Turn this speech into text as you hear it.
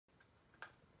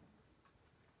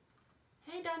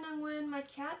Hi Dana Nguyen, my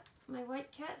cat, my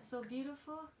white cat, so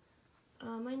beautiful.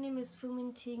 My name is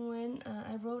Phuong Nguyen.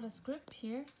 I wrote a script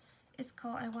here. It's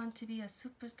called I Want to Be a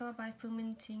Superstar by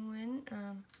Phuong Nguyen.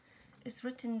 It's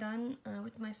written done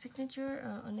with my signature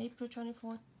on April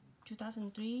 24,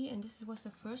 2003, and this was the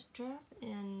first draft.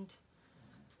 And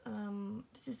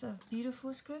this is a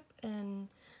beautiful script. And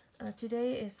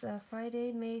today is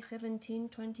Friday, May 17,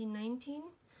 2019.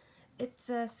 It's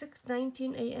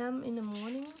 6:19 a.m. in the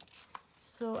morning.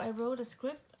 So I wrote a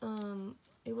script.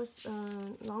 It was a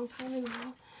long time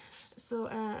ago. So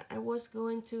I was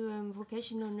going to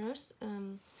vocational nurse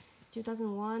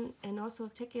 2001, and also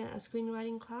taking a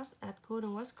screenwriting class at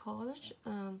Golden West College.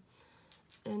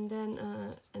 And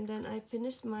then I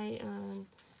finished my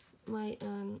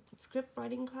script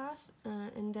writing class,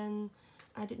 and then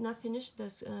I did not finish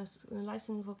the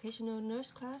licensed vocational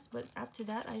nurse class. But after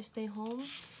that, I stay home.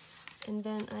 And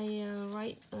then I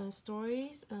write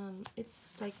stories.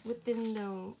 It's like within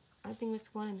the, I think it's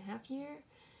 1.5 years.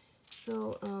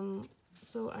 So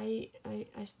so I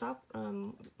stopped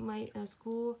my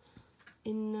school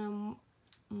in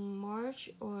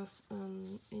March or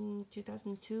in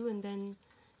 2002, and then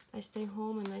I stay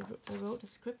home and I wrote the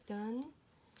script done,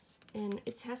 and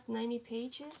it has 90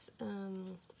 pages.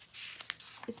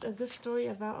 It's a good story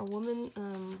about a woman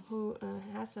who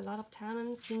has a lot of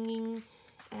talent, singing,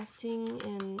 acting,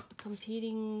 and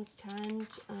competing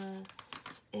talent,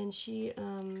 and she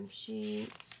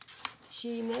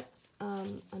met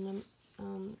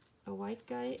a white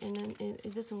guy, and then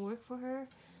it doesn't work for her.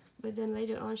 But then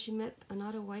later on she met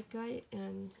another white guy,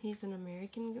 and he's an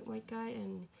American white guy,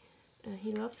 and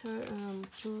he loves her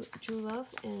true love,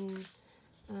 and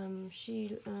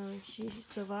she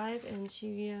survived, and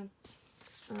she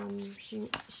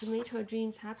made her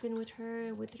dreams happen with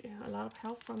her, with a lot of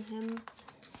help from him.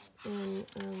 And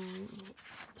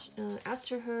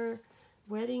after her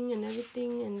wedding and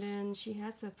everything, and then she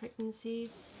has a pregnancy,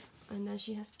 and then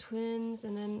she has twins,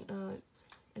 and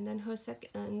then her second,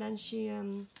 and then she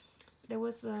there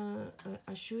was a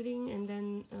shooting, and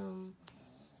then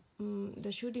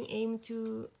the shooting aimed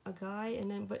to a guy, and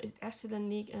then but it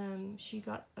accidentally she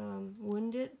got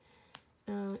wounded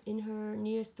in her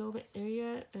near stomach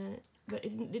area, but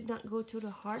it did not go to the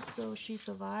heart, so she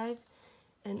survived.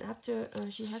 And after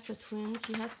she has the twins,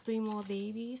 she has 3 more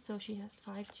babies, so she has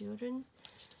 5 children.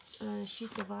 She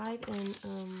survived, and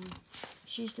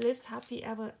she lives happy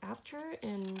ever after.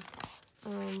 And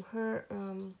her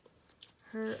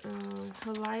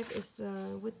life is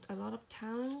with a lot of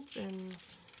talent, and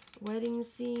wedding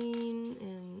scene,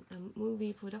 and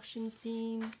movie production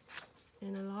scene,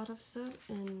 and a lot of stuff.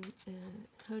 And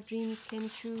her dreams came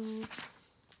true.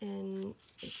 And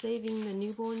saving the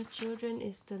newborn children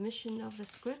is the mission of the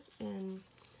script. And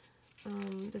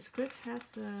the script has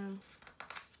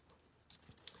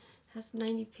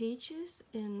 90 pages,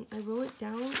 and I wrote it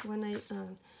down when I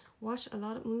watched a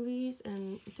lot of movies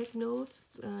and took notes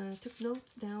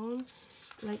down,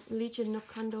 like Legion of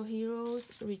Condor Heroes,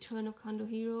 Return of Condor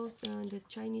Heroes, the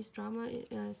Chinese drama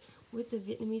with the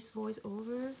Vietnamese voice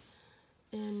over,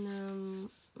 and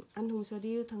Anh hùng xạ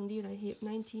điêu, Thần điêu đại hiệp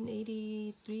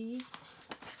 1983,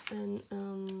 and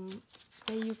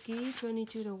Yuki, Journey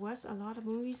to the West. A lot of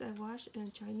movies I watched,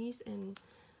 and Chinese and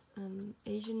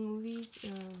Asian movies,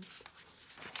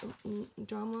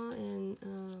 drama, and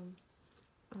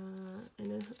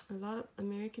then a lot of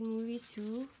American movies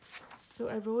too. So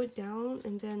I wrote it down,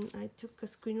 and then I took a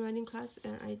screenwriting class,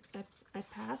 and I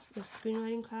passed the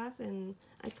screenwriting class, and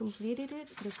I completed it,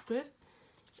 the script.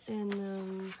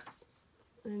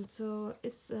 And so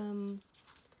it's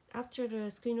after the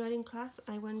screenwriting class,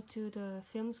 I went to the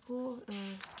film school,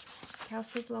 Cal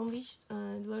State Long Beach,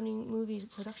 learning movie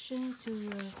production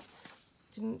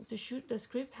to shoot the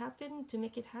script happen, to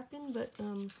make it happen. But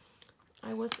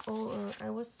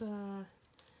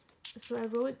so I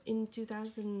wrote in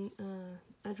 2000.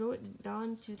 I wrote it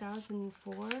down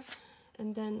 2004,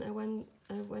 and then I went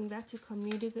back to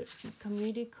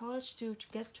community college to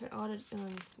get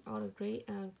all the great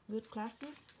good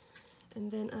classes, and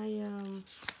then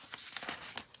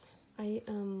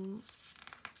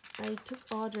I took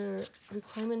all the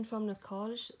requirements from the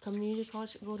college, community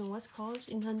college, Golden West College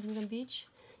in Huntington Beach,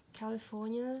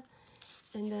 California,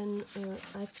 and then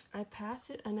I passed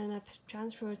it, and then I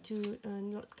transferred to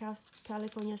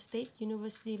California State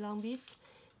University Long Beach,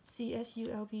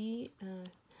 CSULB.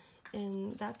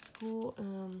 And that school,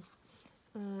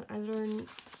 I learned,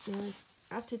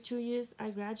 after 2 years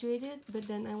I graduated, but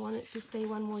then I wanted to stay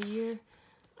 1 more year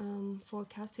for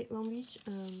Cal State Long Beach,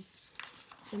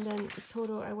 and then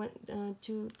total I went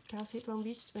to Cal State Long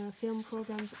Beach film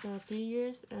program 3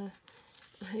 years,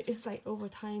 it's like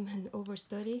overtime and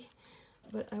overstudy.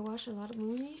 But I watch a lot of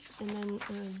movies, and then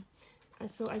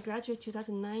so I graduated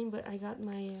 2009, but I got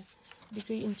my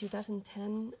degree in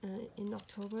 2010 in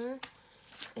October.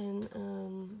 And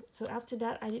so after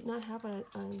that, I did not have a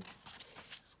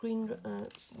screen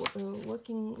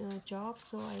working job,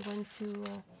 so I went to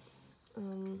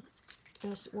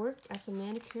work as a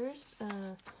manicurist.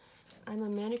 I'm a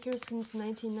manicurist since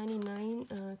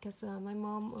 1999 because my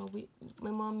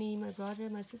mom, me, my brother,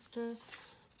 my sister,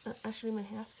 actually my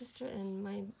half sister, and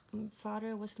my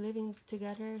father was living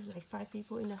together, like 5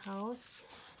 people in the house.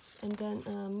 And then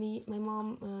my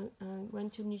mom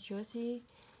went to New Jersey,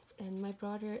 and my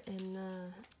brother and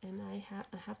I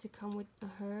have to come with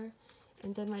her,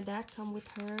 and then my dad come with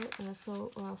her.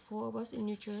 So 4 of us in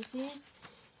New Jersey,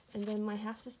 and then my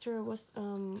half sister was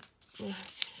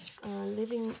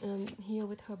living here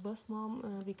with her birth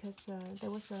mom because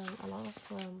there was a lot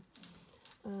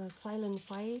of silent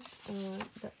fights,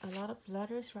 a lot of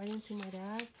letters writing to my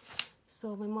dad.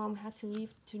 So my mom had to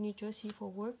leave to New Jersey for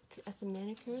work as a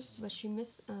manicurist, but she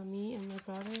missed me and my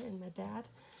brother and my dad.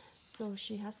 So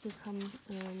she has to come,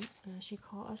 she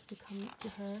called us to come to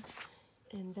her.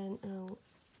 And then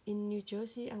in New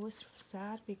Jersey, I was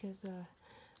sad because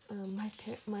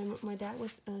my dad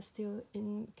was still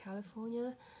in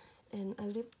California, and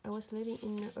I was living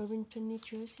in Irvington, New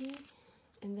Jersey.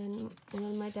 And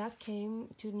then my dad came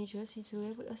to New Jersey to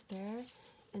live with us there,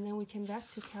 and then we came back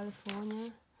to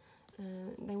California.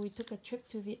 Then we took a trip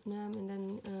to Vietnam, and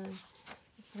then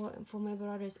for my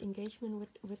brother's engagement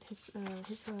with his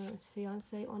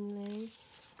fiance On Lei,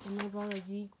 and my brother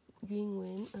Yi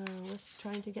Nguyen was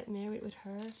trying to get married with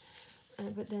her,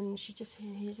 but then he just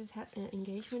had an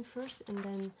engagement first, and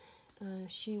then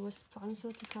she was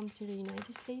sponsored to come to the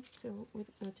United States, so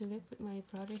to live with my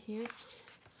brother here.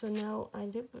 So now I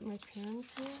live with my parents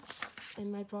here,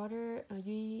 and my brother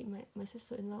Yi, my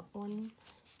sister-in-law On,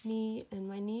 me, and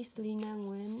my niece Lina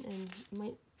Nguyen, and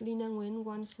my Lina Nguyen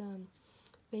wants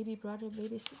baby brother,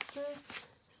 baby sister.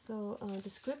 So the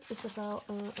script is about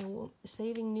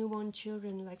saving newborn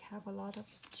children, like have a lot of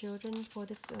children for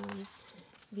this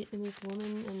Vietnamese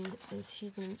woman, and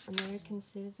she's an American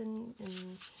citizen.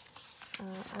 And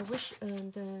I wish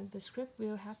the script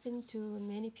will happen to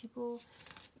many people,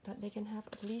 that they can have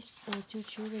at least 2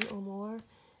 children or more,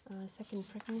 second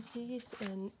pregnancies.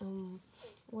 And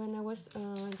when I was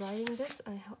writing this,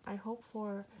 I hope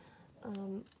for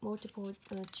multiple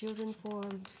children for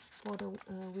the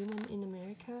women in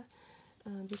America,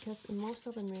 because most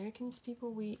of Americans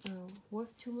people, we work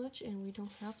too much, and we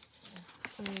don't have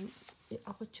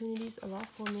opportunities a lot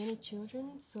for many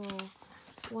children. So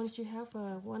once you have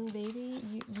one baby,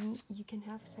 you can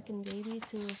have a second baby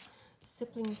to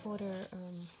sibling for the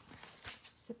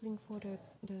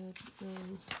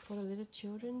little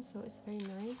children. So it's very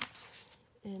nice,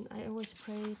 and I always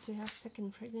pray to have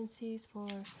second pregnancies for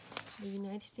the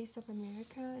United States of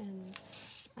America. And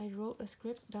I wrote a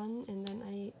script done, and then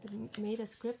I made a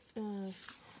script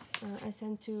I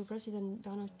sent to President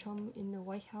Donald Trump in the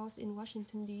White House in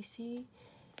Washington D.C.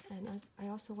 And I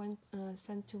also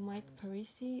sent to Mike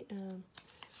Parisi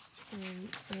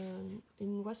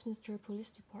in Westminster Police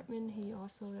Department. He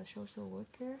also a social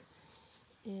worker.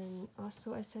 And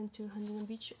also I sent to Huntington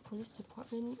Beach Police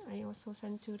Department. I also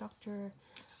sent to Dr.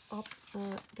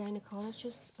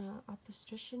 Gynecologist,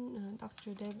 obstetrician,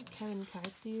 Dr. Karen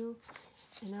Kaitiu.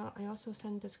 And I also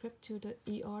sent the script to the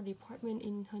ER department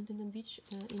in Huntington Beach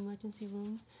emergency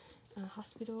room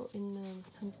hospital in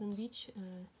Huntington Beach,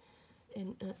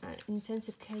 and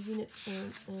intensive care unit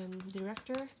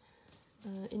director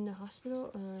in the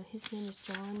hospital. His name is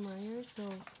John Meyer. So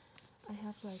I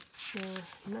have like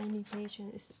 90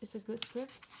 pages. It's a good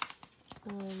script.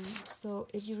 So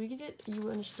if you read it, you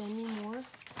will understand me more,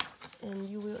 and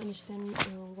you will understand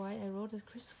why I wrote the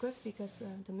script, because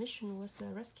the mission was to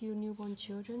rescue newborn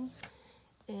children,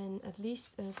 and at least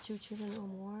 2 children or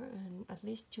more, and at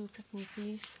least 2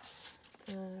 pregnancies.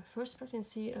 First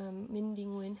pregnancy, Min Ding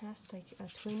Nguyen has like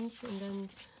twins, and then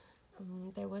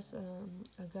there was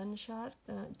a gunshot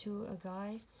to a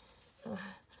guy,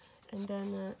 and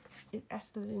then it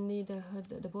accidentally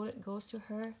the bullet goes to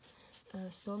her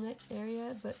stomach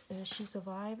area, but she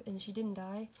survived and she didn't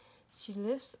die. She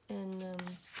lives, and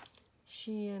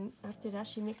she after that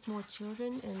she makes more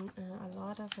children, and a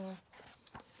lot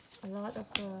of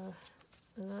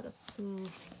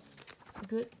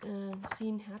good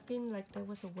scene happened. Like there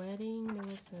was a wedding, there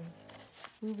was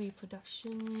a movie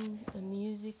production, a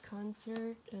music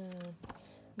concert,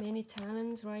 many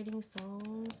talents writing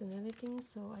songs and everything.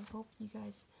 So I hope you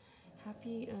guys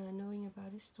happy knowing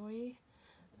about this story.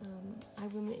 I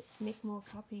will make more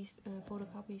copies,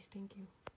 photocopies. Thank you.